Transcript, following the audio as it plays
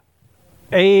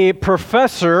A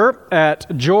professor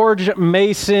at George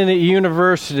Mason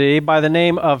University by the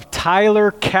name of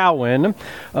Tyler Cowen,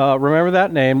 remember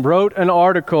that name, wrote an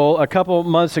article a couple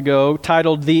months ago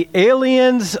titled "The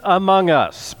Aliens Among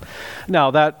Us."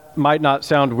 Now, that might not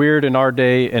sound weird in our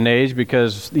day and age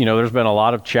because, there's been a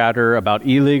lot of chatter about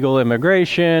illegal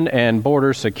immigration and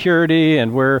border security,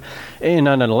 and we're in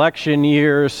an election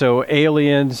year, so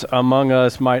aliens among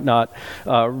us might not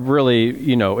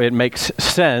really, it makes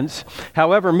sense.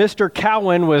 However, Mr.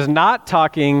 Cowen was not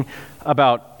talking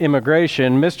about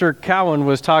immigration. Mr. Cowen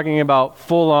was talking about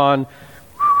full-on,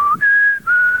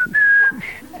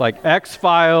 like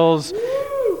X-Files,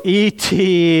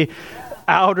 E.T.,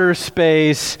 outer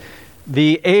space,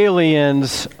 the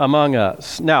aliens among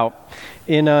us. Now,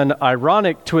 in an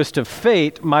ironic twist of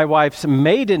fate, my wife's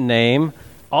maiden name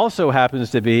also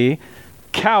happens to be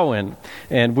Cowen.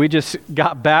 And we just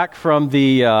got back from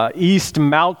the East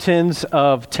Mountains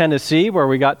of Tennessee, where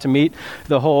we got to meet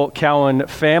the whole Cowen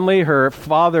family. Her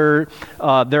father,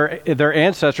 their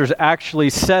ancestors actually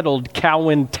settled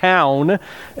Cowen Town,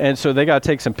 and so they got to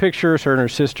take some pictures, her and her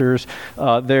sisters,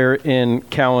 there in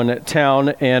Cowen Town.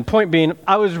 And point being,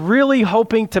 I was really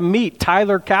hoping to meet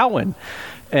Tyler Cowen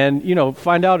and,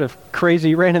 find out if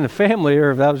crazy ran in the family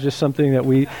or if that was just something that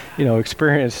we,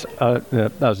 experienced.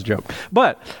 That was a joke.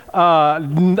 But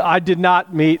I did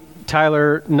not meet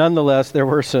Tyler. Nonetheless, there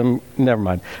were some, never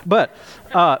mind. But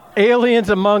aliens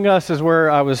among us is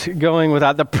where I was going with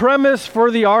that. The premise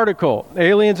for the article,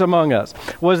 Aliens Among Us,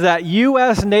 was that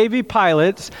U.S. Navy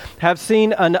pilots have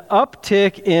seen an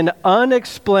uptick in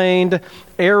unexplained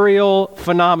aerial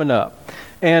phenomena.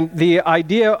 And the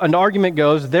idea, an argument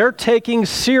goes, they're taking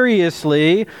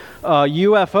seriously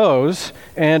UFOs,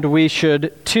 and we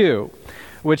should too.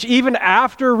 Which even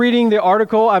after reading the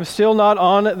article, I'm still not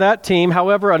on that team.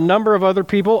 However, a number of other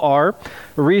people are.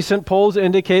 Recent polls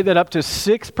indicate that up to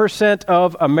 6%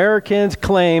 of Americans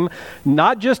claim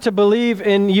not just to believe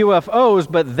in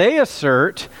UFOs, but they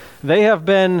assert they have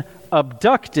been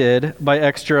abducted by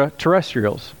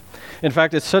extraterrestrials. In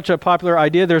fact, it's such a popular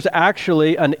idea, there's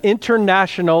actually an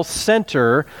international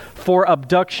center for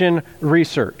abduction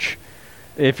research.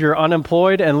 If you're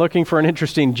unemployed and looking for an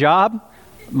interesting job,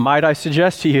 might I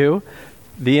suggest to you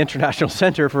the International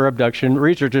Center for Abduction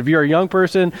Research. If you're a young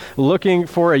person looking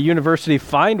for a university,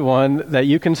 find one that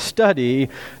you can study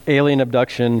alien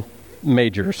abduction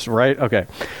majors, right? Okay.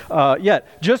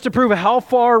 Yet, just to prove how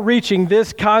far-reaching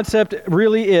this concept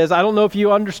really is, I don't know if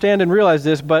you understand and realize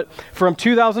this, but from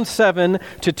 2007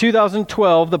 to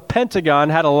 2012, the Pentagon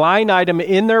had a line item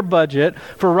in their budget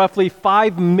for roughly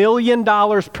 $5 million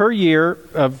per year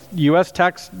of U.S.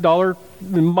 tax dollar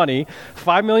money,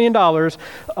 $5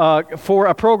 million for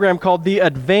a program called the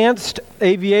Advanced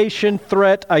Aviation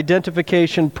Threat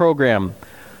Identification Program.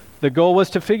 The goal was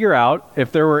to figure out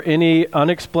if there were any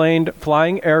unexplained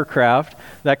flying aircraft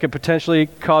that could potentially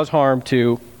cause harm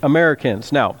to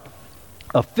Americans. Now,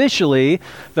 officially,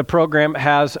 the program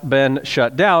has been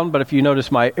shut down, but if you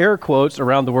notice my air quotes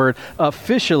around the word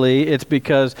officially, it's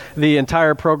because the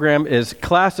entire program is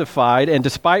classified, and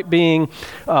despite being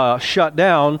shut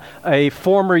down, a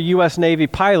former U.S. Navy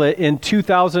pilot in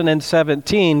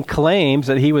 2017 claims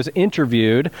that he was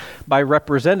interviewed by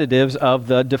representatives of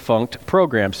the defunct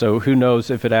program, so who knows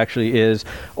if it actually is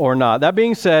or not. That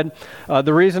being said,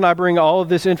 the reason I bring all of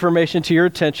this information to your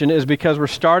attention is because we're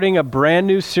starting a brand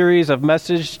new series of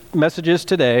messages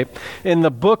today in the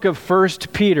book of 1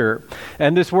 Peter.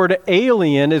 And this word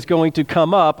alien is going to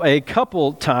come up a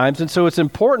couple times. And so it's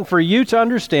important for you to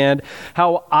understand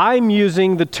how I'm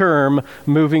using the term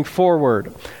moving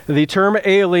forward. The term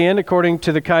alien, according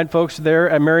to the kind folks there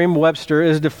at Merriam-Webster,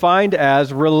 is defined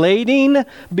as relating,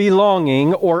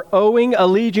 belonging, or owing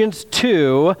allegiance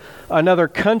to another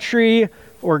country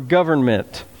or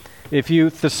government. If you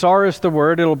thesaurus the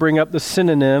word, it'll bring up the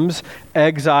synonyms: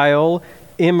 exile,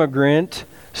 immigrant,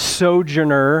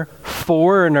 sojourner,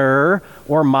 foreigner,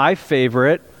 or my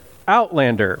favorite,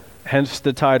 outlander. Hence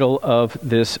the title of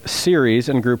this series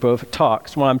and group of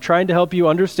talks. What I'm trying to help you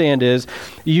understand is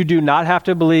you do not have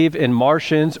to believe in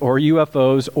Martians or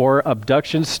UFOs or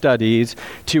abduction studies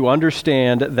to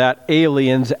understand that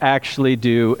aliens actually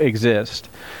do exist.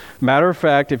 Matter of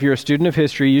fact, if you're a student of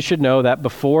history, you should know that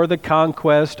before the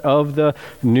conquest of the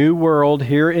New World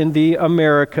here in the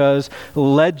Americas,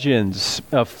 legends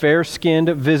of fair-skinned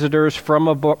visitors from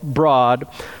abroad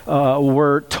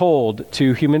were told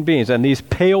to human beings. And these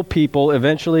pale people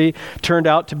eventually turned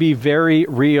out to be very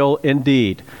real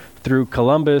indeed, through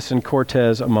Columbus and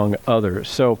Cortez, among others.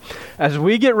 So as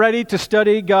we get ready to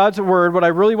study God's Word, what I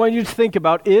really want you to think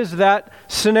about is that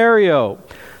scenario.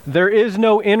 There is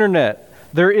no internet.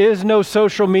 There is no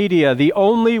social media. The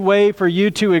only way for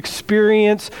you to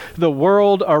experience the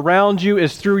world around you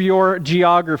is through your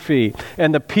geography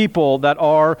and the people that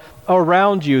are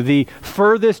around you. The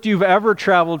furthest you've ever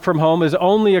traveled from home is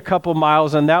only a couple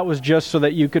miles, and that was just so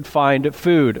that you could find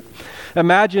food.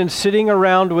 Imagine sitting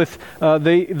around with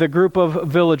the group of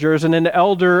villagers, and an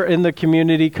elder in the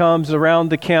community comes around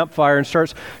the campfire and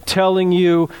starts telling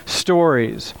you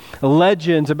stories,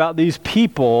 legends about these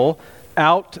people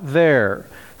out there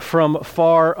from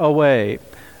far away.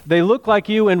 They look like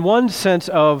you in one sense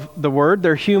of the word.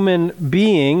 They're human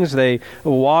beings. They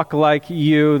walk like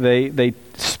you. They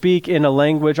speak in a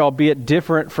language, albeit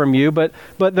different from you, but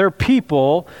they're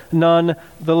people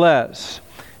nonetheless.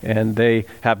 And they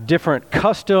have different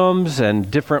customs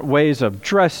and different ways of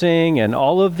dressing, and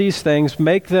all of these things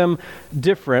make them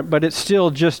different, but it's still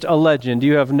just a legend.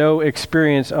 You have no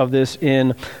experience of this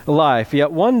in life.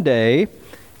 Yet one day,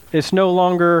 it's no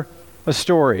longer a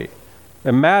story.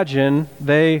 Imagine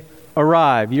they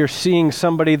arrive. You're seeing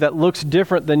somebody that looks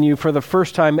different than you for the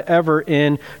first time ever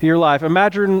in your life.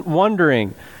 Imagine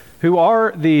wondering, who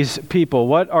are these people?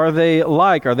 What are they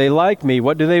like? Are they like me?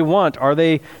 What do they want? Are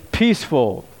they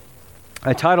peaceful?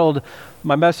 I titled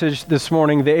my message this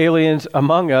morning, The Aliens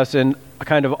Among Us, in a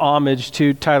kind of homage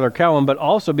to Tyler Cowen, but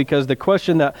also because the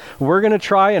question that we're going to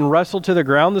try and wrestle to the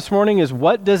ground this morning is,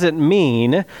 what does it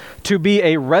mean to be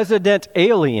a resident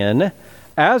alien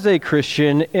as a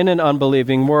Christian in an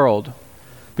unbelieving world?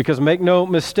 Because make no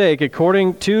mistake,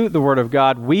 according to the Word of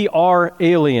God, we are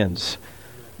aliens.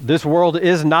 This world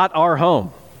is not our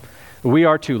home. We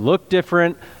are to look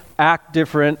different, act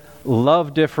different,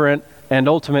 love different, and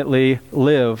ultimately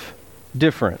live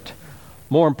different.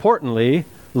 More importantly,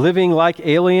 living like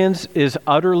aliens is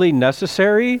utterly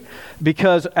necessary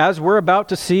because, as we're about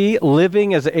to see,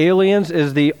 living as aliens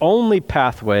is the only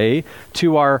pathway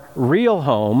to our real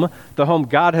home, the home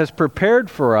God has prepared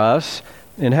for us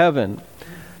in heaven.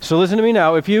 So listen to me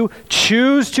now. If you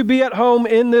choose to be at home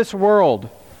in this world,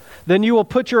 then you will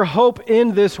put your hope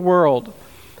in this world.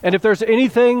 And if there's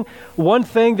one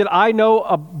thing that I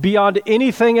know beyond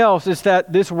anything else, is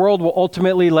that this world will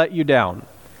ultimately let you down.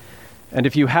 And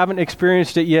if you haven't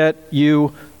experienced it yet,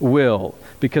 you will.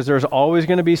 Because there's always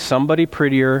going to be somebody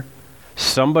prettier,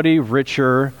 somebody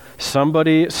richer,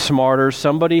 somebody smarter,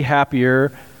 somebody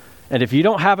happier. And if you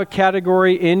don't have a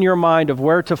category in your mind of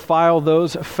where to file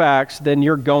those facts, then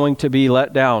you're going to be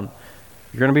let down.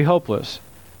 You're going to be hopeless.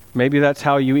 Maybe that's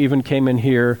how you even came in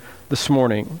here this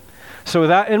morning. So with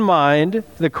that in mind,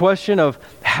 the question of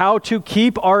how to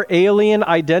keep our alien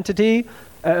identity,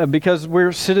 because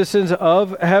we're citizens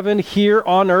of heaven here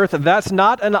on earth, that's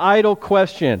not an idle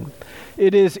question.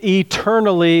 It is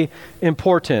eternally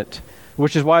important,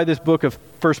 which is why this book of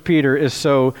 1 Peter is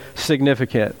so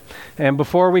significant. And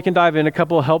before we can dive in, a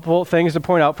couple of helpful things to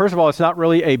point out. First of all, it's not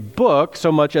really a book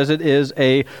so much as it is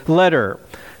a letter.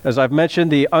 As I've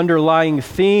mentioned, the underlying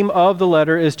theme of the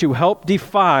letter is to help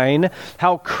define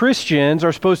how Christians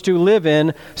are supposed to live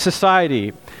in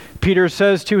society. Peter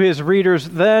says to his readers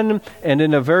then, and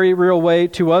in a very real way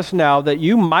to us now, that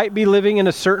you might be living in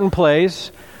a certain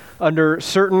place under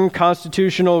certain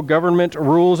constitutional government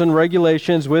rules and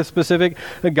regulations with specific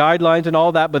guidelines and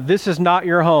all that, but this is not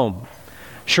your home.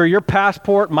 Sure, your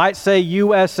passport might say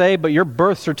USA, but your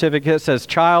birth certificate says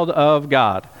child of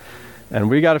God. And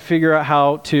we got to figure out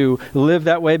how to live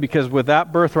that way, because with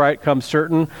that birthright comes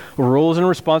certain rules and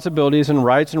responsibilities and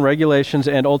rights and regulations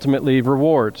and ultimately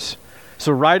rewards.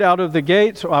 So right out of the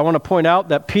gate, I want to point out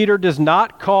that Peter does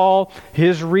not call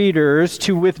his readers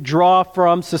to withdraw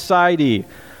from society,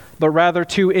 but rather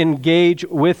to engage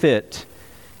with it.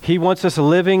 He wants us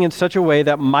living in such a way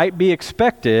that might be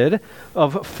expected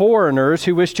of foreigners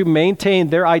who wish to maintain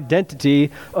their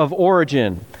identity of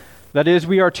origin. That is,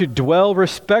 we are to dwell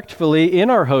respectfully in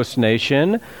our host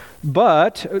nation,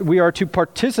 but we are to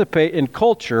participate in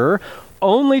culture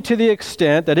only to the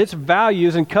extent that its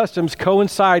values and customs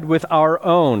coincide with our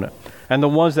own and the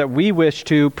ones that we wish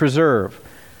to preserve.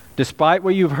 Despite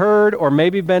what you've heard or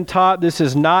maybe been taught, this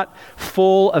is not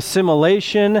full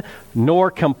assimilation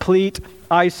nor complete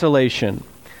isolation.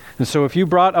 And so if you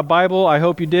brought a Bible, I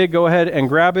hope you did, go ahead and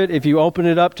grab it. If you open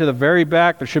it up to the very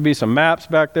back, there should be some maps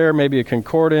back there, maybe a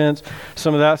concordance,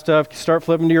 some of that stuff. Start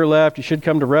flipping to your left. You should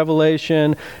come to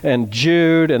Revelation and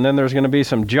Jude, and then there's going to be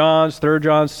some Johns, 3rd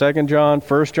John, 2nd John,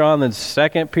 1st John, then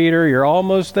 2nd Peter. You're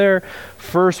almost there.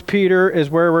 1 Peter is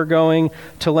where we're going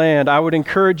to land. I would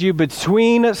encourage you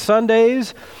between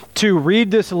Sundays to read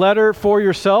this letter for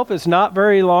yourself. It's not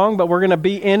very long, but we're going to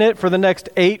be in it for the next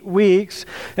 8 weeks,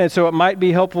 and so it might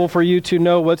be helpful helpful for you to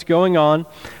know what's going on.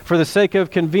 For the sake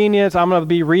of convenience, I'm going to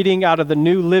be reading out of the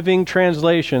New Living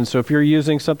Translation. So if you're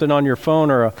using something on your phone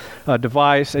or a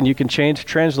device and you can change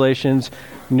translations,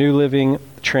 New Living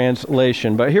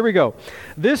Translation. But here we go.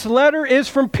 This letter is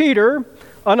from Peter,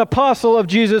 an apostle of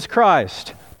Jesus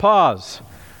Christ. Pause.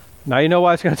 Now you know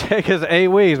why it's going to take us 8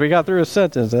 weeks. We got through a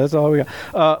sentence. That's all we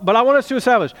got. But I want us to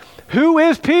establish, who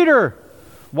is Peter?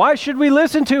 Why should we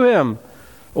listen to him?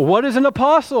 What is an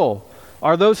apostle?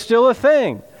 Are those still a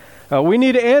thing? We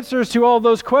need answers to all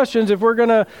those questions if we're going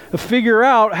to figure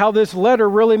out how this letter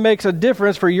really makes a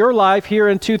difference for your life here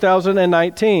in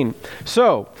 2019.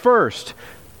 So, first,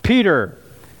 Peter.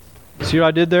 See what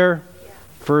I did there?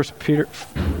 First Peter.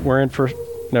 We're in first.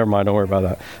 Never mind, don't worry about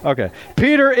that. Okay.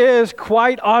 Peter is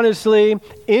quite honestly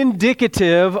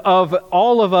indicative of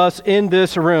all of us in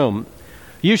this room.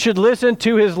 You should listen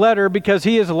to his letter because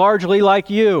he is largely like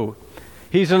you.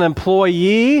 He's an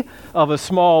employee of a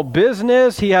small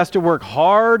business. He has to work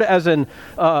hard as to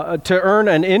earn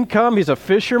an income. He's a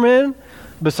fisherman.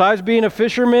 Besides being a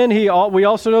fisherman, we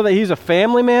also know that he's a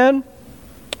family man.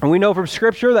 And we know from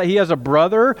Scripture that he has a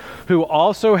brother who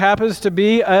also happens to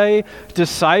be a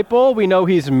disciple. We know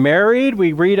he's married.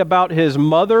 We read about his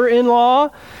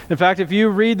mother-in-law. In fact, if you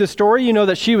read the story, you know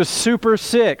that she was super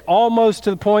sick, almost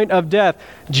to the point of death.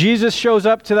 Jesus shows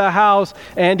up to the house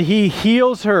and he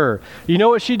heals her. You know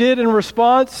what she did in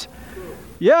response?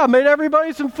 Yeah, made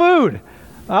everybody some food.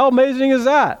 How amazing is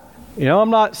that? You know, I'm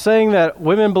not saying that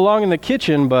women belong in the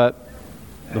kitchen, but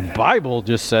the Bible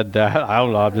just said that. I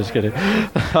don't know. I'm just kidding.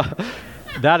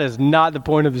 That is not the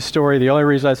point of the story. The only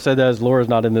reason I said that is Laura's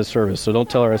not in this service, so don't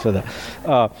tell her I said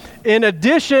that. In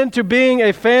addition to being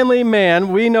a family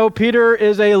man, we know Peter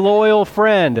is a loyal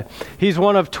friend. He's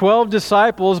one of 12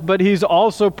 disciples, but he's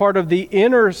also part of the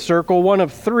inner circle, one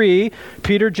of 3.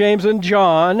 Peter, James, and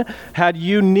John had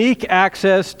unique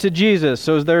access to Jesus.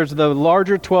 So there's the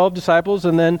larger 12 disciples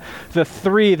and then the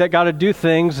 3 that got to do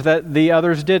things that the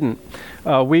others didn't.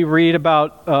 We read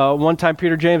about one time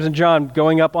Peter, James, and John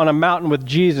going up on a mountain with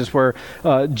Jesus where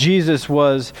Jesus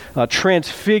was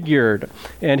transfigured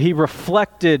and he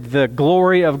reflected the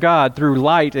glory of God through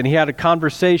light, and he had a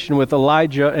conversation with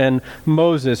Elijah and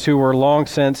Moses who were long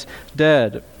since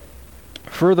dead.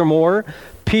 Furthermore,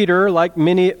 Peter, like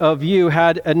many of you,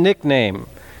 had a nickname.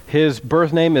 His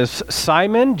birth name is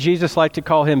Simon. Jesus liked to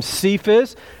call him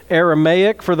Cephas,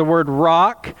 Aramaic for the word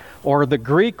rock, or the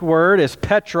Greek word is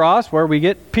Petros, where we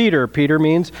get Peter. Peter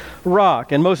means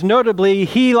rock. And most notably,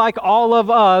 he, like all of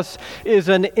us, is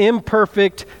an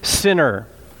imperfect sinner.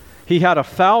 He had a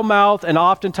foul mouth and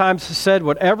oftentimes said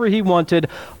whatever he wanted,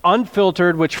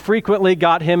 unfiltered, which frequently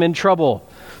got him in trouble.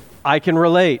 I can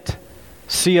relate.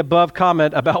 See above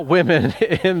comment about women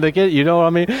in the kid. You know what I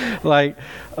mean? Like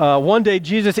one day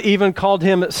Jesus even called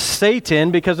him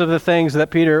Satan because of the things that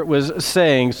Peter was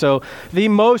saying. So the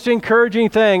most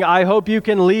encouraging thing I hope you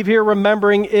can leave here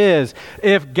remembering is,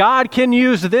 if God can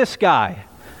use this guy,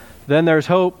 then there's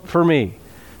hope for me.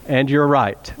 And you're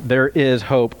right. There is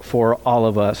hope for all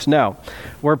of us. Now,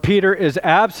 where Peter is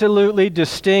absolutely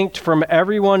distinct from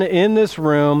everyone in this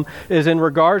room is in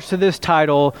regards to this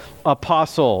title,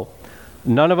 apostle.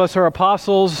 None of us are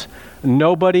apostles.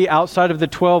 Nobody outside of the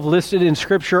 12 listed in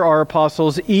Scripture are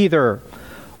apostles either.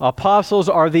 Apostles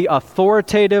are the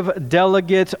authoritative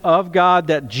delegates of God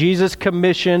that Jesus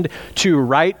commissioned to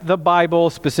write the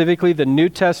Bible, specifically the New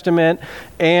Testament,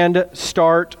 and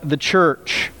start the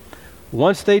church.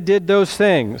 Once they did those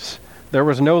things, there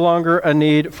was no longer a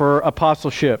need for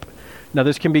apostleship. Now,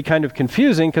 this can be kind of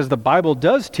confusing because the Bible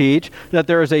does teach that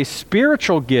there is a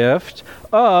spiritual gift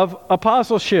of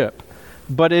apostleship,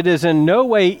 but it is in no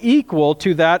way equal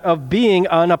to that of being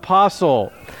an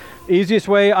apostle. Easiest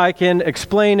way I can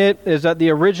explain it is that the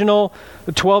original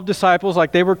 12 disciples,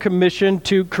 like they were commissioned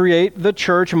to create the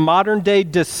church, modern day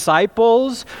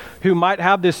disciples who might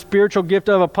have this spiritual gift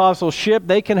of apostleship,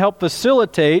 they can help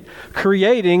facilitate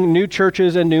creating new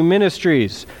churches and new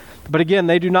ministries. But again,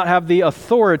 they do not have the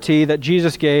authority that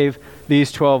Jesus gave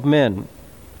these 12 men.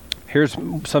 Here's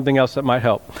something else that might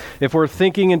help. If we're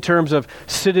thinking in terms of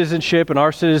citizenship, and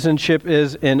our citizenship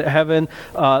is in heaven,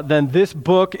 then this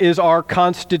book is our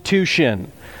Constitution.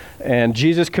 And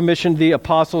Jesus commissioned the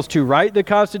apostles to write the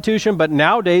Constitution, but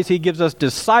nowadays he gives us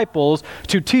disciples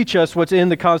to teach us what's in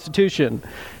the Constitution.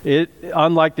 It,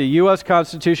 unlike the U.S.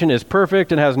 Constitution, is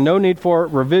perfect and has no need for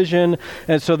revision,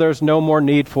 and so there's no more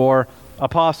need for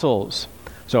apostles.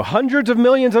 So hundreds of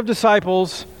millions of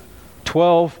disciples,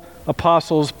 12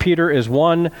 apostles. Peter is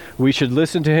one. We should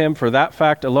listen to him for that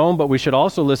fact alone, but we should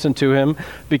also listen to him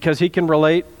because he can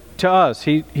relate to us.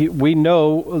 We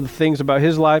know things about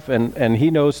his life, and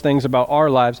he knows things about our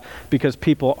lives because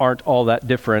people aren't all that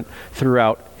different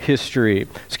throughout history.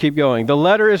 Let's keep going. The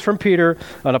letter is from Peter,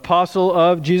 an apostle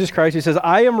of Jesus Christ. He says,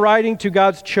 I am writing to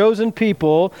God's chosen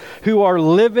people who are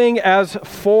living as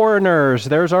foreigners.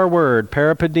 There's our word,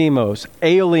 parapidemos,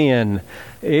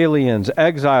 aliens,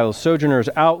 exiles, sojourners,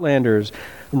 outlanders.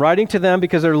 I'm writing to them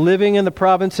because they're living in the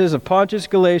provinces of Pontus,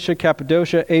 Galatia,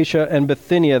 Cappadocia, Asia, and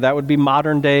Bithynia. That would be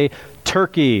modern-day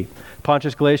Turkey.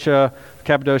 Pontus, Galatia,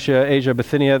 Cappadocia, Asia,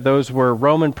 Bithynia, those were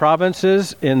Roman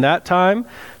provinces in that time.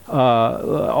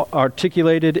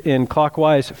 Articulated in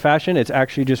clockwise fashion. It's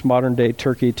actually just modern-day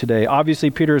Turkey today. Obviously,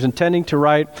 Peter is intending to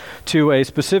write to a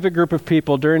specific group of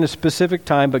people during a specific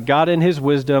time, but God in his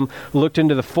wisdom looked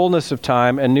into the fullness of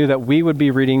time and knew that we would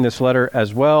be reading this letter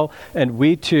as well, and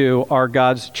we too are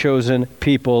God's chosen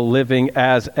people living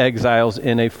as exiles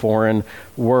in a foreign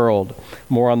world.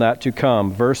 More on that to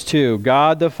come. Verse 2,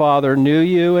 God the Father knew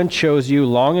you and chose you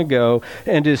long ago,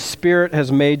 and his Spirit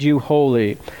has made you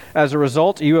holy. As a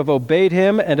result, you have obeyed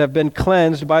him and have been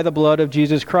cleansed by the blood of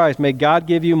Jesus Christ. May God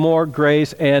give you more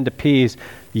grace and peace.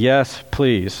 Yes,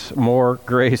 please. More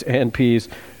grace and peace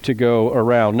to go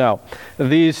around. Now,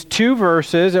 these two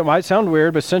verses, it might sound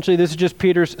weird, but essentially this is just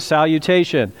Peter's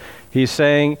salutation. He's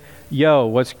saying, yo,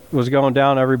 what's going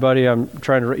down, everybody? I'm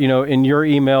trying to, in your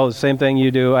email, the same thing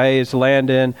you do. Hey, it's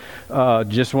Landon.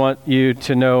 Just want you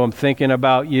to know I'm thinking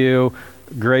about you.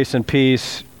 Grace and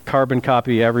peace. Carbon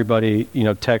copy everybody,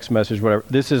 text message, whatever.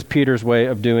 This is Peter's way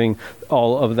of doing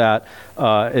all of that.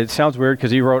 It sounds weird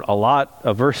because he wrote a lot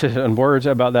of verses and words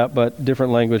about that, but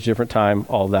different language, different time,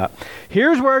 all that.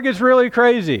 Here's where it gets really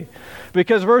crazy,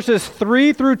 because verses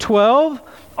 3 through 12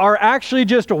 are actually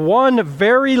just one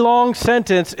very long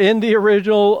sentence in the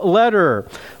original letter.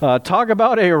 Talk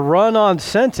about a run-on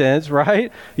sentence,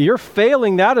 right? You're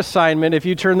failing that assignment if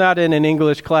you turn that in an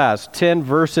English class. 10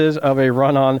 verses of a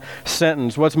run-on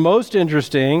sentence. What's most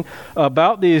interesting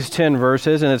about these 10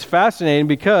 verses, and it's fascinating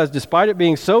because despite it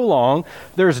being so long,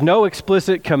 there's no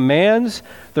explicit commands,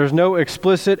 there's no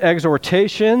explicit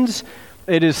exhortations.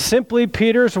 It is simply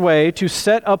Peter's way to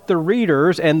set up the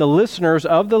readers and the listeners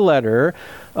of the letter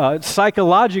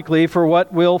psychologically for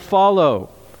what will follow.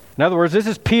 In other words, this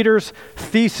is Peter's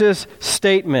thesis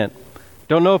statement.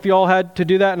 Don't know if you all had to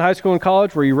do that in high school and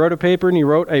college, where you wrote a paper and you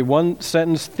wrote a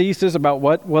one-sentence thesis about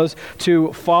what was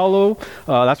to follow.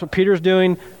 That's what Peter's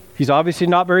doing. He's obviously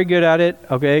not very good at it,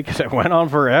 okay, because it went on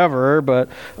forever, but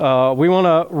we want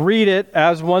to read it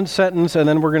as one sentence, and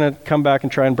then we're going to come back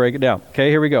and try and break it down. Okay,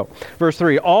 here we go. Verse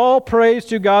 3, all praise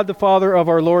to God the Father of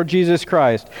our Lord Jesus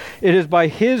Christ. It is by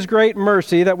his great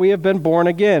mercy that we have been born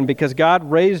again, because God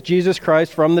raised Jesus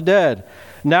Christ from the dead.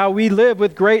 Now we live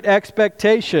with great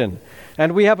expectation,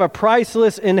 and we have a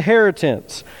priceless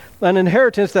inheritance, an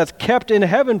inheritance that's kept in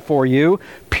heaven for you,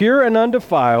 pure and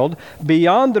undefiled,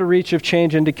 beyond the reach of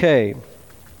change and decay.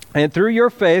 And through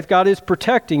your faith, God is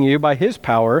protecting you by his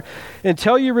power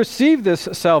until you receive this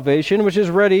salvation, which is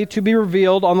ready to be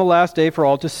revealed on the last day for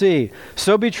all to see.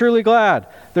 So be truly glad.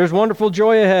 There's wonderful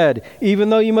joy ahead, even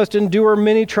though you must endure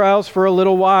many trials for a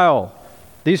little while.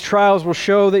 These trials will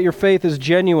show that your faith is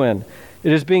genuine.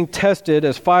 It is being tested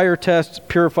as fire tests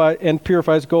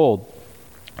purifies gold.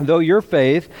 Though your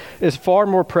faith is far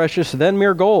more precious than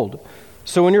mere gold.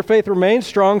 So when your faith remains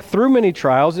strong through many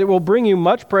trials, it will bring you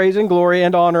much praise and glory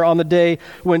and honor on the day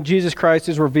when Jesus Christ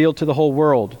is revealed to the whole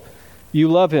world. You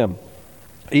love him,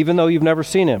 even though you've never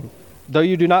seen him. Though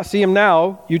you do not see him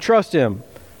now, you trust him,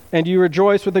 and you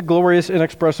rejoice with a glorious,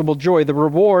 inexpressible joy. The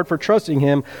reward for trusting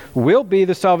him will be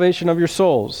the salvation of your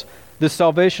souls. This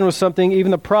salvation was something even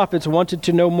the prophets wanted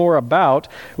to know more about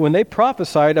when they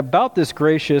prophesied about this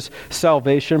gracious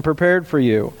salvation prepared for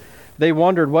you. They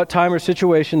wondered what time or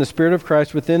situation the Spirit of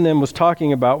Christ within them was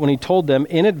talking about when he told them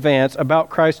in advance about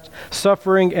Christ's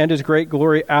suffering and his great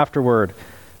glory afterward.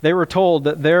 They were told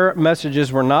that their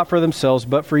messages were not for themselves,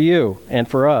 but for you and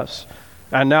for us.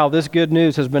 And now this good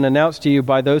news has been announced to you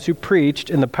by those who preached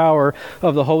in the power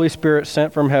of the Holy Spirit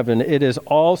sent from heaven. It is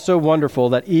all so wonderful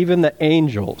that even the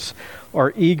angels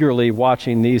are eagerly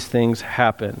watching these things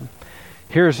happen.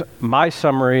 Here's my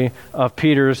summary of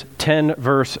Peter's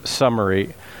 10-verse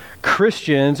summary.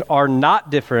 Christians are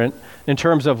not different in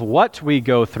terms of what we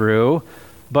go through,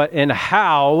 but in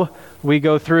how we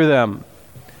go through them.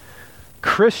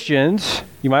 Christians,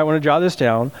 you might want to jot this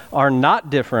down, are not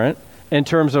different in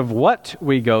terms of what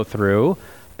we go through,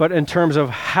 but in terms of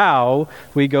how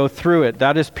we go through it.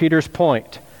 That is Peter's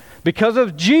point. Because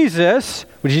of Jesus,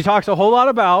 which he talks a whole lot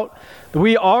about,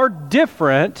 we are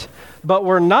different, but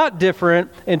we're not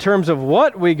different in terms of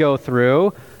what we go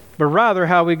through, but rather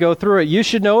how we go through it. You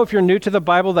should know, if you're new to the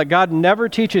Bible, that God never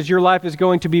teaches your life is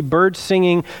going to be birds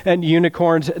singing and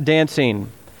unicorns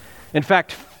dancing. In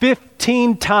fact,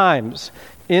 15 times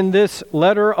in this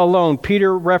letter alone,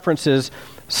 Peter references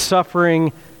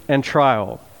suffering and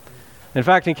trial. In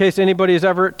fact, in case anybody is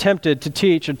ever tempted to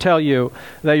teach or tell you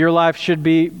that your life should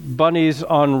be bunnies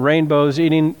on rainbows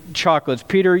eating chocolates,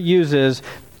 Peter uses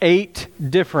 8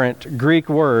 different Greek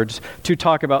words to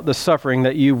talk about the suffering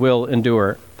that you will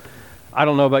endure. I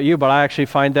don't know about you, but I actually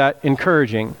find that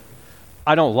encouraging.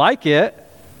 I don't like it,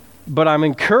 but I'm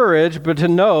encouraged to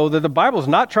know that the Bible's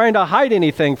not trying to hide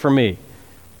anything from me.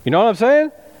 You know what I'm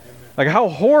saying? Like, how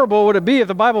horrible would it be if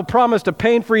the Bible promised a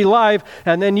pain-free life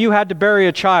and then you had to bury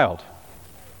a child?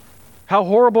 How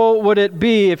horrible would it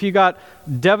be if you got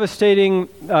devastating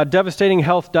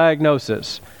health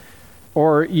diagnosis,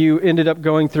 or you ended up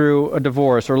going through a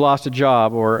divorce, or lost a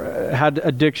job, or had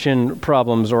addiction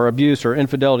problems, or abuse, or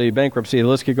infidelity, bankruptcy? The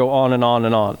list could go on and on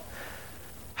and on.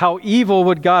 How evil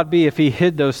would God be if he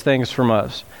hid those things from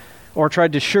us, or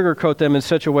tried to sugarcoat them in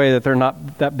such a way that they're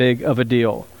not that big of a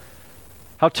deal?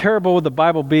 How terrible would the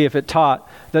Bible be if it taught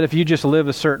that if you just live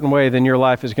a certain way, then your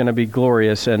life is going to be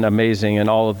glorious and amazing and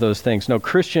all of those things? No,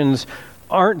 Christians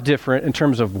aren't different in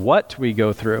terms of what we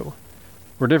go through.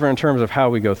 We're different in terms of how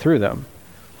we go through them.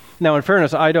 Now, in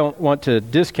fairness, I don't want to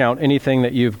discount anything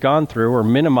that you've gone through or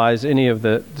minimize any of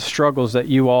the struggles that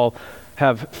you all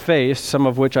have faced, some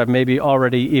of which I've maybe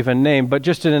already even named, but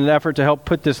just in an effort to help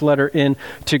put this letter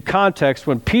into context,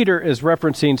 when Peter is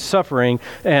referencing suffering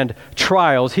and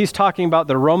trials, he's talking about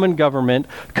the Roman government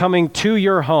coming to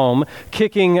your home,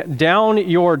 kicking down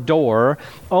your door,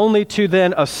 only to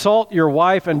then assault your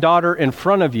wife and daughter in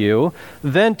front of you,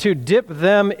 then to dip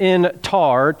them in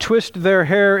tar, twist their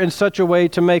hair in such a way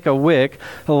to make a wick,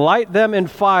 light them on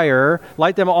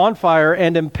fire,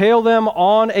 and impale them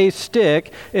on a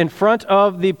stick in front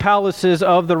of the palaces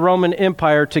of the Roman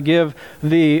Empire to give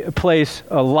the place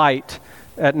a light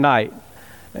at night.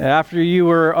 After you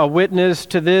were a witness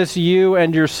to this, you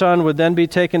and your son would then be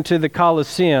taken to the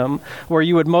Colosseum, where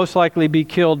you would most likely be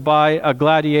killed by a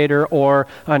gladiator or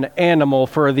an animal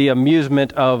for the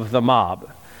amusement of the mob.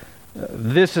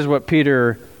 This is what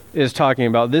Peter is talking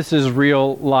about. This is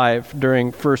real life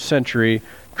during first century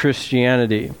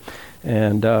Christianity.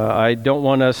 And I don't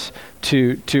want us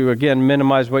to again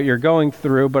minimize what you're going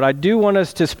through, but I do want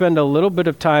us to spend a little bit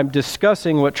of time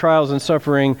discussing what trials and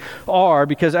suffering are,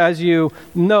 because as you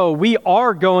know, we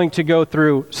are going to go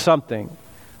through something.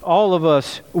 All of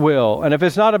us will. And if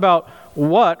it's not about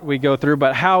what we go through,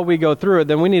 but how we go through it,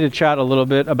 then we need to chat a little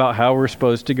bit about how we're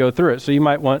supposed to go through it. So you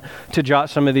might want to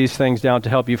jot some of these things down to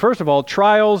help you. First of all,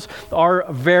 trials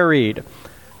are varied.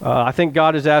 I think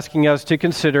God is asking us to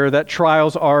consider that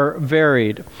trials are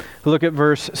varied. Look at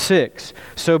verse 6.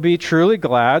 So be truly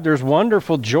glad. There's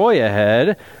wonderful joy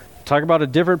ahead. Talk about a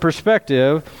different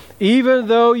perspective. Even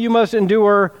though you must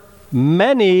endure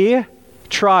many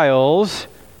trials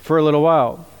for a little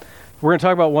while. We're going to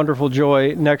talk about wonderful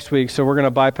joy next week, so we're going to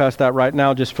bypass that right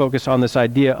now. Just focus on this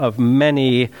idea of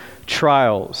many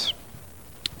trials.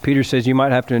 Peter says you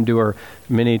might have to endure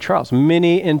many trials.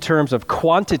 Many in terms of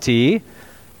quantity,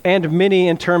 and many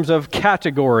in terms of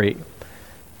category.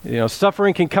 You know,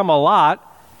 suffering can come a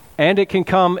lot, and it can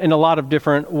come in a lot of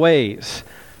different ways.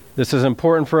 This is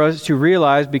important for us to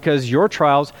realize, because your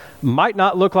trials might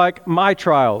not look like my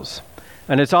trials.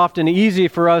 And it's often easy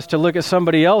for us to look at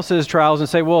somebody else's trials and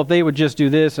say, well, if they would just do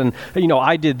this, and, you know,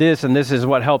 I did this, and this is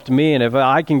what helped me, and if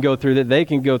I can go through that, they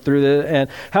can go through that. And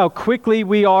how quickly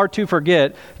we are to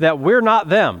forget that we're not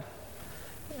them.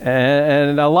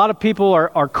 And a lot of people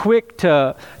are quick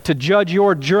to judge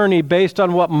your journey based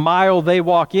on what mile they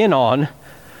walk in on,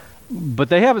 but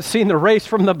they haven't seen the race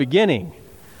from the beginning.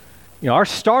 You know, our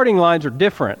starting lines are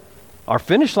different. Our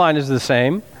finish line is the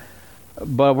same,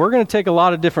 but we're going to take a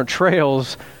lot of different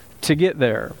trails to get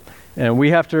there. And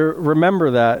we have to remember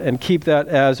that and keep that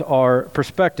as our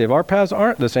perspective. Our paths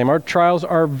aren't the same. Our trials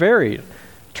are varied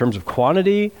in terms of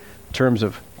quantity, in terms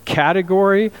of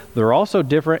category. They're also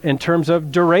different in terms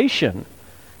of duration.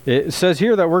 It says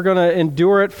here that we're going to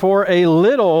endure it for a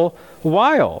little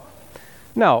while.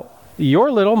 Now,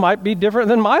 your little might be different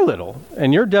than my little,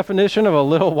 and your definition of a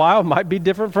little while might be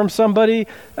different from somebody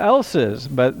else's,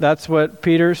 but that's what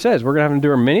Peter says. We're going to have to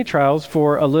endure many trials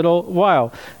for a little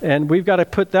while, and we've got to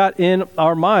put that in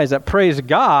our minds, that praise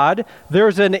God,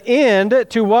 there's an end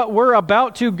to what we're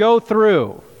about to go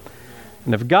through.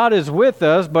 And if God is with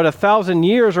us, but 1,000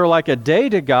 years are like a day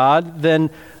to God, then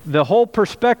the whole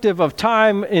perspective of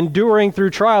time enduring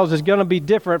through trials is going to be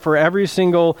different for every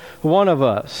single one of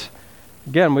us.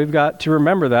 Again, we've got to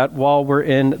remember that while we're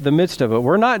in the midst of it.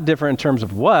 We're not different in terms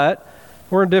of what,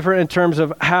 we're different in terms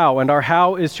of how. And our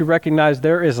how is to recognize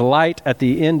there is light at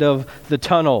the end of the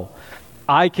tunnel.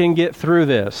 I can get through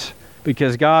this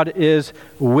because God is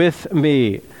with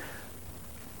me.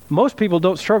 Most people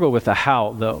don't struggle with the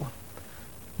how, though.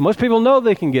 Most people know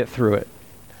they can get through it.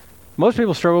 Most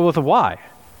people struggle with the why.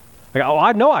 Like, oh,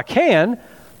 I know I can,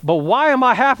 but why am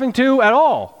I having to at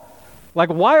all? Like,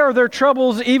 why are there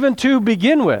troubles even to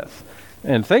begin with?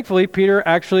 And thankfully, Peter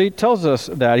actually tells us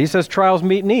that. He says trials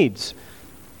meet needs.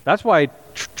 That's why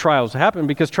trials happen,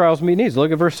 because trials meet needs.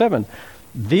 Look at verse 7.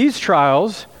 These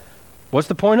trials, what's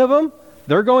the point of them?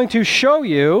 They're going to show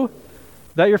you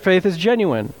that your faith is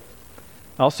genuine.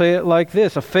 I'll say it like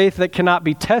this. A faith that cannot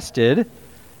be tested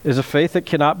is a faith that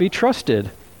cannot be trusted.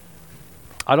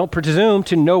 I don't presume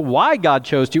to know why God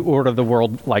chose to order the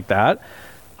world like that.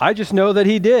 I just know that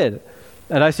he did.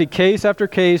 And I see case after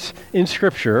case in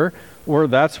Scripture where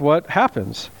that's what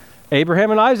happens. Abraham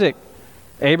and Isaac.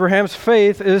 Abraham's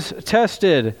faith is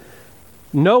tested.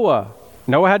 Noah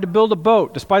had to build a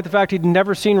boat despite the fact he'd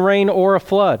never seen rain or a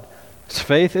flood. His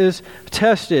faith is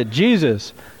tested.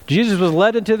 Jesus was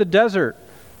led into the desert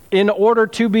in order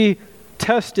to be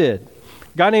tested.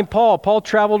 A guy named Paul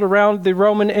traveled around the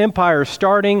Roman Empire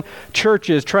starting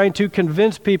churches, trying to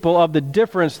convince people of the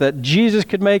difference that Jesus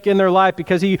could make in their life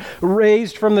because he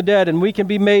raised from the dead and we can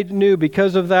be made new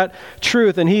because of that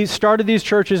truth. And he started these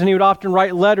churches, and he would often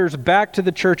write letters back to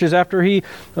the churches after he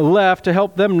left to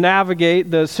help them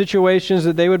navigate the situations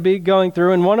that they would be going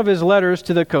through. In one of his letters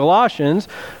to the Colossians,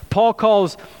 Paul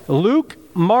calls Luke,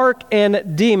 Mark,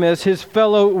 and Demas his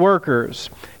fellow workers.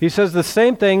 He says the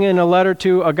same thing in a letter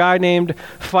to a guy named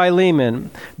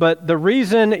Philemon. But the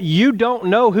reason you don't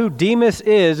know who Demas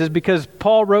is because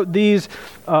Paul wrote these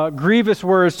grievous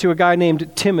words to a guy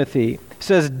named Timothy. He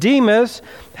says, Demas,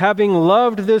 having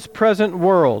loved this present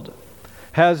world,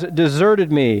 has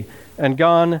deserted me and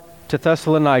gone to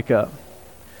Thessalonica.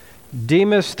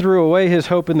 Demas threw away his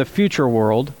hope in the future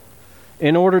world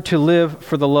in order to live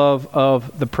for the love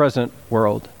of the present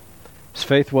world. His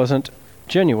faith wasn't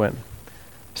genuine.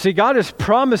 See, God is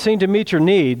promising to meet your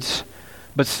needs,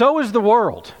 but so is the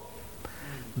world.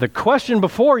 The question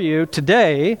before you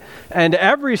today and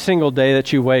every single day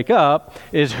that you wake up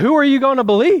is, who are you going to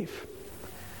believe?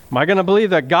 Am I going to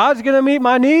believe that God's going to meet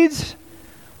my needs?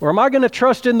 Or am I going to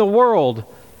trust in the world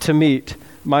to meet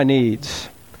my needs?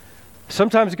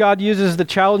 Sometimes God uses the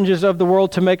challenges of the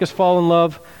world to make us fall in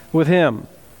love with him.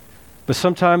 But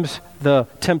sometimes the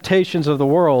temptations of the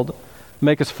world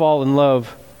make us fall in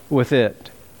love with it.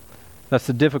 That's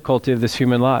the difficulty of this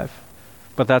human life.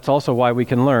 But that's also why we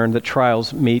can learn that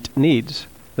trials meet needs,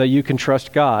 that you can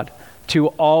trust God to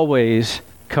always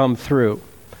come through.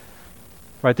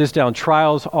 Write this down.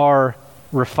 Trials are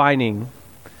refining.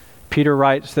 Peter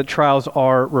writes that trials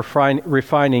are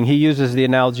refining. He uses the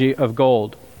analogy of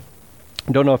gold.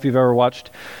 I don't know if you've ever watched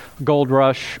Gold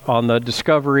Rush on the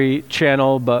Discovery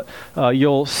Channel, but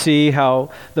you'll see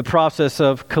how the process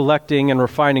of collecting and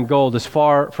refining gold is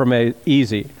far from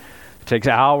easy. It takes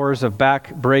hours of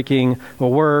back-breaking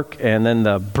work, and then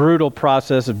the brutal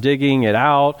process of digging it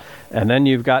out, and then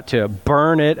you've got to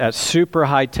burn it at super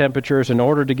high temperatures in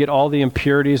order to get all the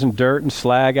impurities and dirt and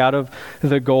slag out of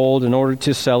the gold in order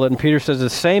to sell it. And Peter says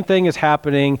the same thing is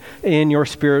happening in your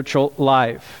spiritual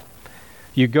life.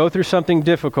 You go through something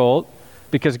difficult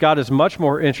because God is much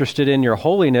more interested in your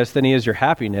holiness than he is your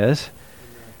happiness.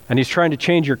 And he's trying to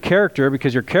change your character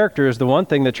because your character is the one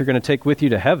thing that you're going to take with you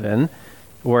to heaven,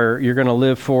 where you're going to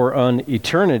live for an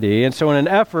eternity. And so in an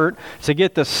effort to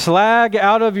get the slag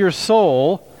out of your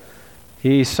soul,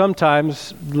 he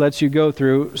sometimes lets you go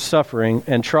through suffering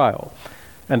and trial.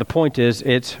 And the point is,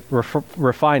 it's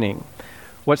refining.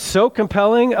 What's so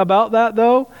compelling about that,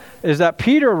 though, is that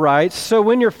Peter writes, so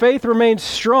when your faith remains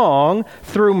strong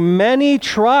through many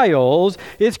trials,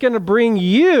 it's going to bring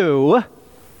you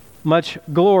much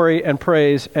glory and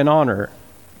praise and honor.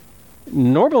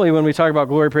 Normally when we talk about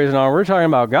glory, praise, and honor, we're talking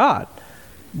about God.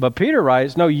 But Peter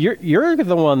writes, no, you're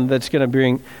the one that's going to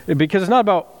bring, because it's not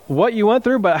about what you went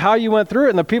through, but how you went through it.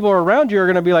 And the people around you are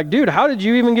going to be like, dude, how did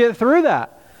you even get through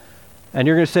that? And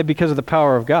you're going to say, because of the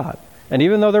power of God. And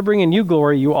even though they're bringing you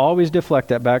glory, you always deflect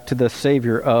that back to the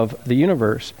Savior of the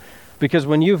universe. Because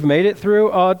when you've made it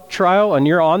through a trial and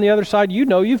you're on the other side, you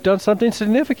know you've done something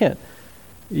significant.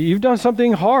 You've done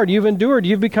something hard. You've endured.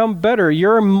 You've become better.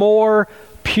 You're more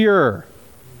pure.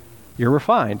 You're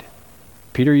refined.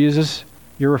 Peter uses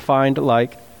you're refined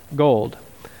like gold.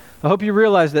 I hope you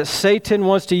realize that Satan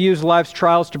wants to use life's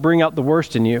trials to bring out the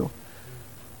worst in you.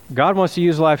 God wants to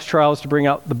use life's trials to bring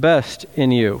out the best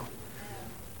in you.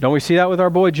 Don't we see that with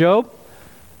our boy Job?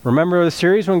 Remember the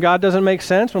series when God doesn't make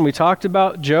sense? When we talked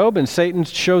about Job and Satan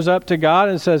shows up to God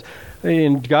and says,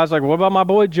 and God's like, what about my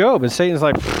boy Job? And Satan's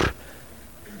like,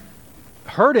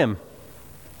 hurt him.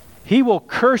 He will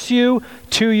curse you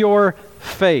to your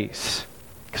face.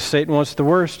 Because Satan wants the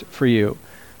worst for you.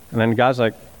 And then God's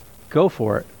like, go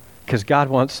for it. Because God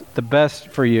wants the best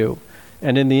for you.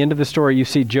 And in the end of the story, you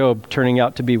see Job turning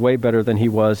out to be way better than he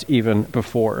was even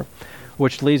before.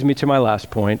 Which leads me to my last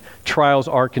point. Trials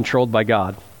are controlled by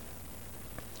God.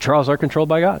 Trials are controlled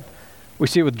by God. We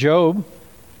see it with Job.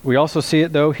 We also see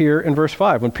it, though, here in verse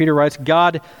 5, when Peter writes,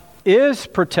 God is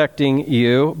protecting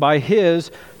you by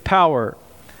his power.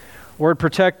 Word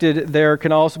protected there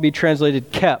can also be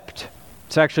translated kept.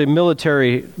 It's actually a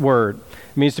military word.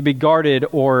 It means to be guarded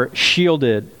or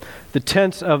shielded. The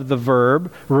tense of the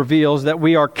verb reveals that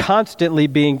we are constantly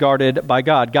being guarded by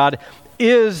God. God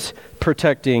is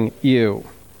protecting you,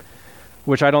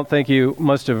 which I don't think you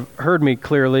must have heard me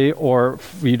clearly, or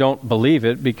you don't believe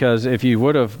it, because if you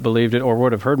would have believed it or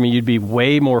would have heard me, you'd be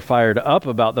way more fired up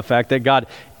about the fact that God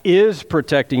is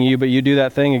protecting you, but you do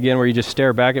that thing again where you just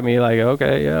stare back at me like,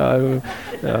 okay,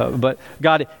 yeah. But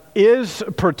God is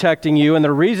protecting you, and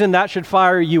the reason that should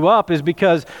fire you up is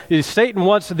because Satan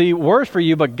wants the worst for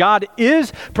you, but God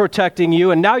is protecting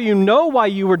you, and now you know why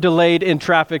you were delayed in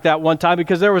traffic that one time,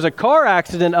 because there was a car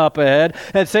accident up ahead,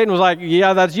 and Satan was like,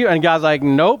 yeah, that's you, and God's like,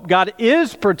 nope, God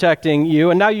is protecting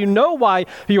you, and now you know why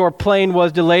your plane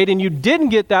was delayed, and you didn't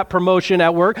get that promotion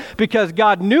at work, because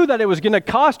God knew that it was going to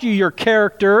cost you your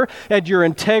character, and your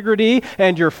integrity,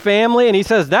 and your family, and he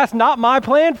says, that's not my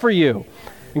plan for you.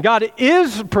 And God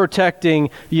is protecting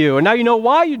you. And now you know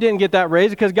why you didn't get that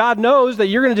raise, because God knows that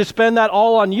you're going to just spend that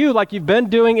all on you like you've been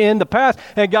doing in the past.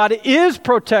 And God is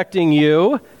protecting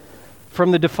you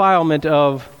from the defilement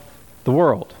of the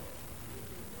world.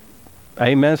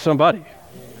 Amen, somebody.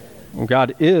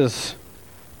 God is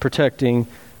protecting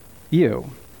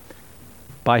you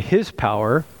by his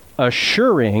power,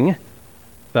 assuring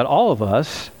that all of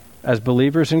us, as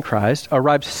believers in Christ,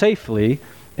 arrive safely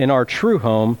in our true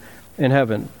home in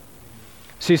heaven.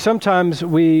 See, sometimes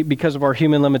we, because of our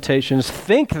human limitations,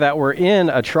 think that we're in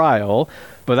a trial,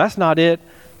 but that's not it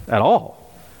at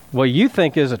all. What you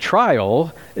think is a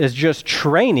trial is just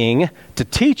training to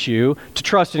teach you to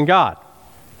trust in God.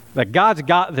 That God's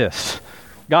got this.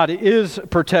 God is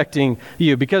protecting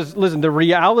you. Because, listen, the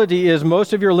reality is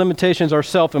most of your limitations are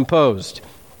self-imposed.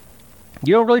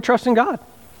 You don't really trust in God.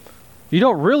 You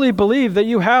don't really believe that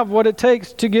you have what it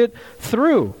takes to get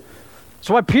through. That's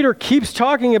why Peter keeps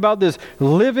talking about this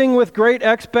living with great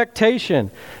expectation.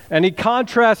 And he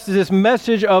contrasts this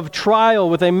message of trial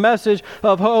with a message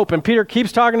of hope. And Peter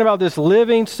keeps talking about this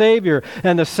living Savior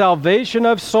and the salvation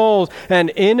of souls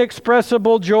and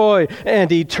inexpressible joy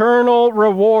and eternal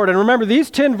reward. And remember,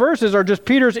 these 10 verses are just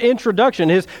Peter's introduction,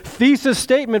 his thesis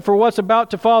statement for what's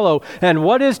about to follow. And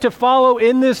what is to follow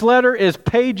in this letter is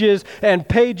pages and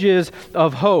pages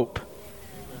of hope.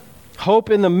 Hope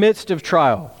in the midst of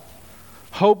trial.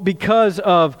 Hope because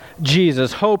of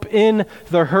Jesus. Hope in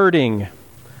the hurting.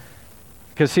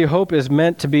 Because, see, hope is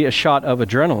meant to be a shot of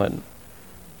adrenaline.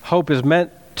 Hope is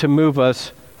meant to move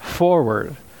us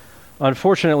forward.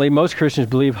 Unfortunately, most Christians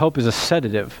believe hope is a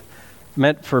sedative,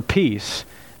 meant for peace.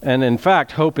 And in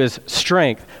fact, hope is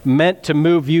strength, meant to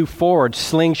move you forward,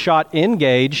 slingshot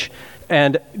engage,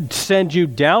 and send you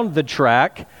down the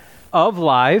track of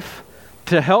life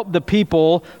to help the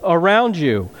people around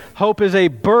you. Hope is a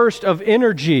burst of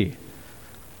energy.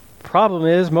 Problem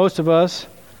is, most of us,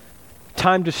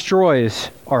 time destroys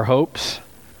our hopes.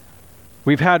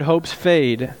 We've had hopes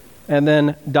fade and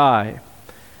then die.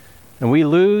 And we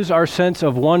lose our sense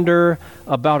of wonder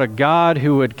about a God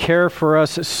who would care for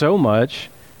us so much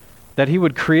that he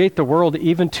would create the world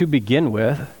even to begin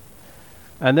with.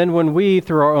 And then when we,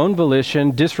 through our own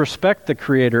volition, disrespect the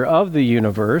creator of the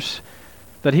universe,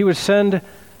 that he would send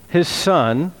his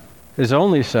son, his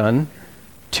only son,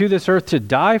 to this earth to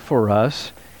die for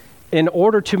us in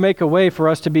order to make a way for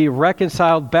us to be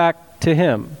reconciled back to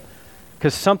him.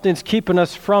 Because something's keeping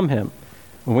us from him.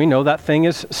 And we know that thing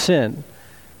is sin.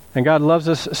 And God loves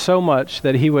us so much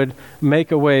that he would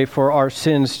make a way for our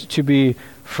sins to be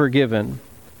forgiven.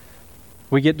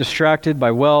 We get distracted by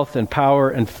wealth and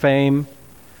power and fame,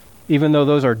 even though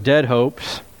those are dead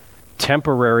hopes,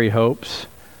 temporary hopes,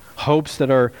 hopes that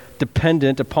are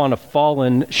dependent upon a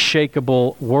fallen,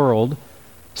 shakeable world,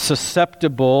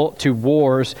 susceptible to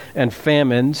wars and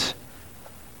famines.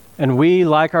 And we,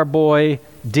 like our boy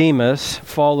Demas,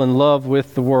 fall in love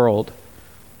with the world.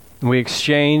 And we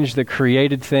exchange the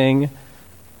created thing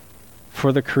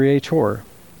for the creator.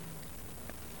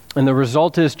 And the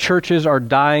result is churches are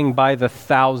dying by the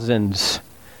thousands.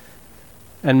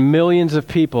 And millions of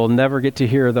people never get to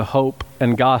hear the hope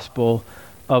and gospel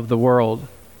of the world.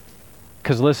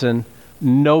 Because listen,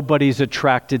 nobody's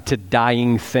attracted to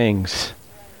dying things.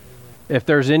 If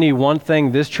there's any one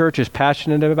thing this church is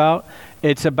passionate about,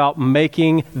 it's about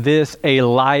making this a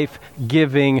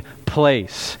life-giving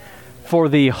place for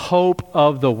the hope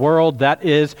of the world, that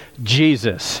is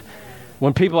Jesus.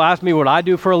 When people ask me what I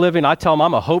do for a living, I tell them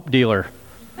I'm a hope dealer.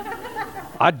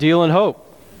 I deal in hope.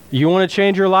 You want to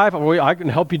change your life? I can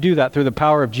help you do that through the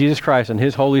power of Jesus Christ and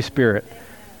His Holy Spirit.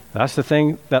 That's the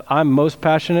thing that I'm most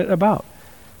passionate about.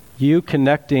 You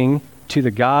connecting to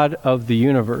the God of the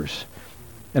universe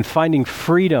and finding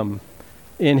freedom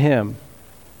in Him,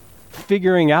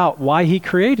 figuring out why He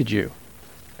created you,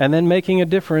 and then making a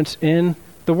difference in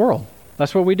the world.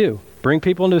 That's what we do. Bring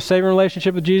people into a saving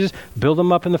relationship with Jesus, build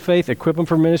them up in the faith, equip them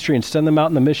for ministry, and send them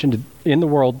out in the mission in the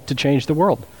world to change the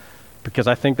world. Because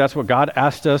I think that's what God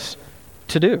asked us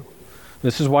to do.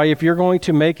 This is why if you're going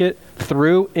to make it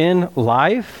through in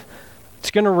life,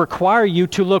 it's going to require you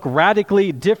to look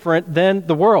radically different than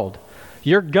the world.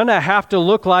 You're going to have to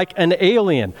look like an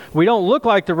alien. We don't look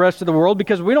like the rest of the world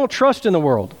because we don't trust in the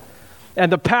world.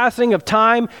 And the passing of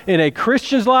time in a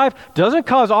Christian's life doesn't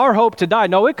cause our hope to die.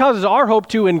 No, it causes our hope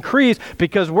to increase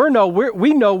because we know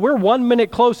we're 1 minute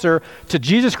closer to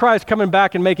Jesus Christ coming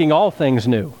back and making all things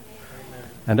new.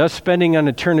 And us spending an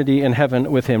eternity in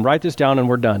heaven with Him. Write this down and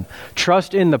we're done.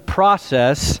 Trust in the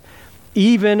process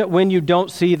even when you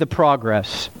don't see the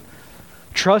progress.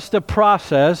 Trust the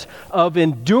process of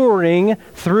enduring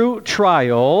through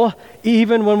trial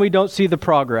even when we don't see the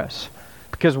progress.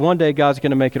 Because one day God's going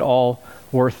to make it all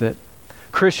worth it.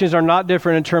 Christians are not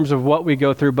different in terms of what we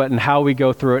go through, but in how we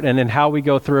go through it. And in how we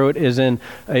go through it is in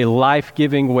a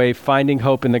life-giving way, finding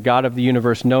hope in the God of the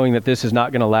universe, knowing that this is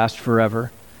not going to last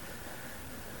forever.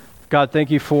 God,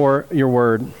 thank you for your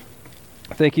word.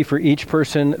 Thank you for each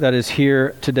person that is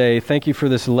here today. Thank you for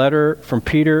this letter from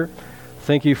Peter.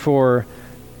 Thank you for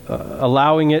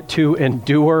allowing it to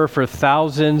endure for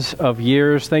thousands of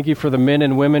years. Thank you for the men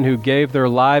and women who gave their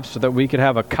lives so that we could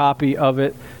have a copy of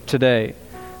it today.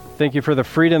 Thank you for the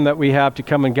freedom that we have to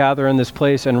come and gather in this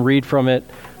place and read from it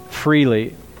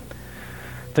freely.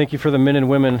 Thank you for the men and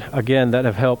women, again, that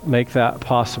have helped make that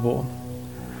possible.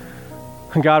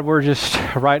 And God, we're just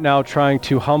right now trying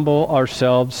to humble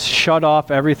ourselves, shut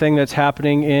off everything that's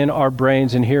happening in our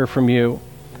brains and hear from you.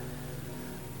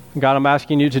 God, I'm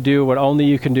asking you to do what only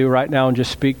you can do right now and just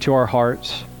speak to our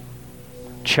hearts.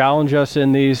 Challenge us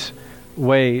in these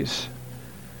ways.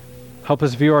 Help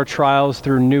us view our trials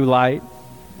through new light.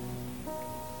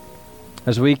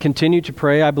 As we continue to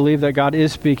pray, I believe that God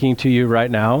is speaking to you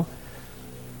right now.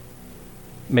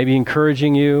 Maybe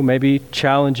encouraging you, maybe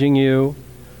challenging you.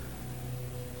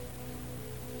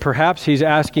 Perhaps He's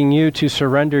asking you to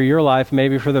surrender your life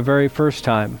maybe for the very first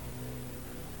time.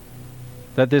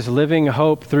 That this living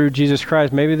hope through Jesus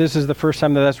Christ, maybe this is the first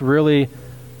time that's really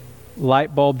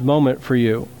light bulb moment for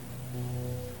you.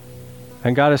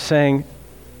 And God is saying,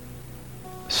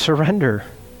 surrender.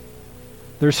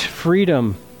 There's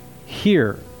freedom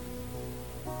here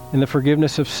in the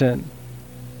forgiveness of sin.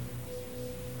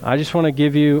 I just want to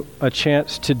give you a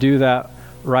chance to do that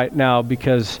right now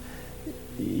because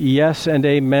yes and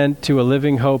amen to a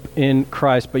living hope in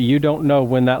Christ, but you don't know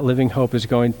when that living hope is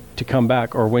going to come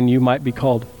back or when you might be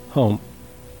called home.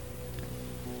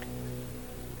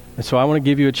 And so I want to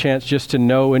give you a chance just to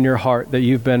know in your heart that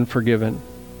you've been forgiven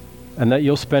and that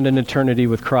you'll spend an eternity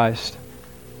with Christ.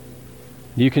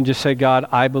 You can just say, God,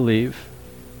 I believe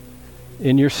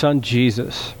in your Son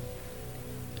Jesus,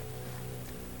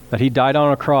 that He died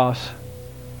on a cross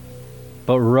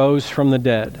but rose from the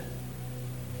dead.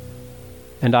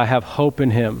 And I have hope in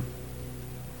Him.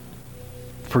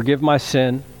 Forgive my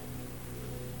sin.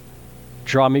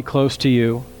 Draw me close to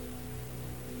you.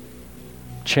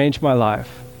 Change my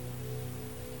life.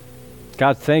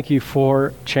 God, thank you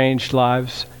for changed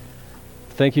lives.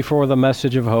 Thank you for the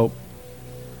message of hope.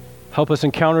 Help us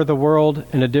encounter the world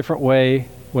in a different way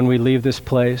when we leave this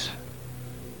place.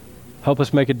 Help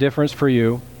us make a difference for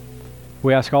you.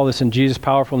 We ask all this in Jesus'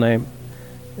 powerful name.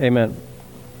 Amen.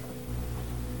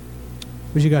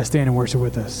 Would you guys stand and worship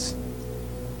with us?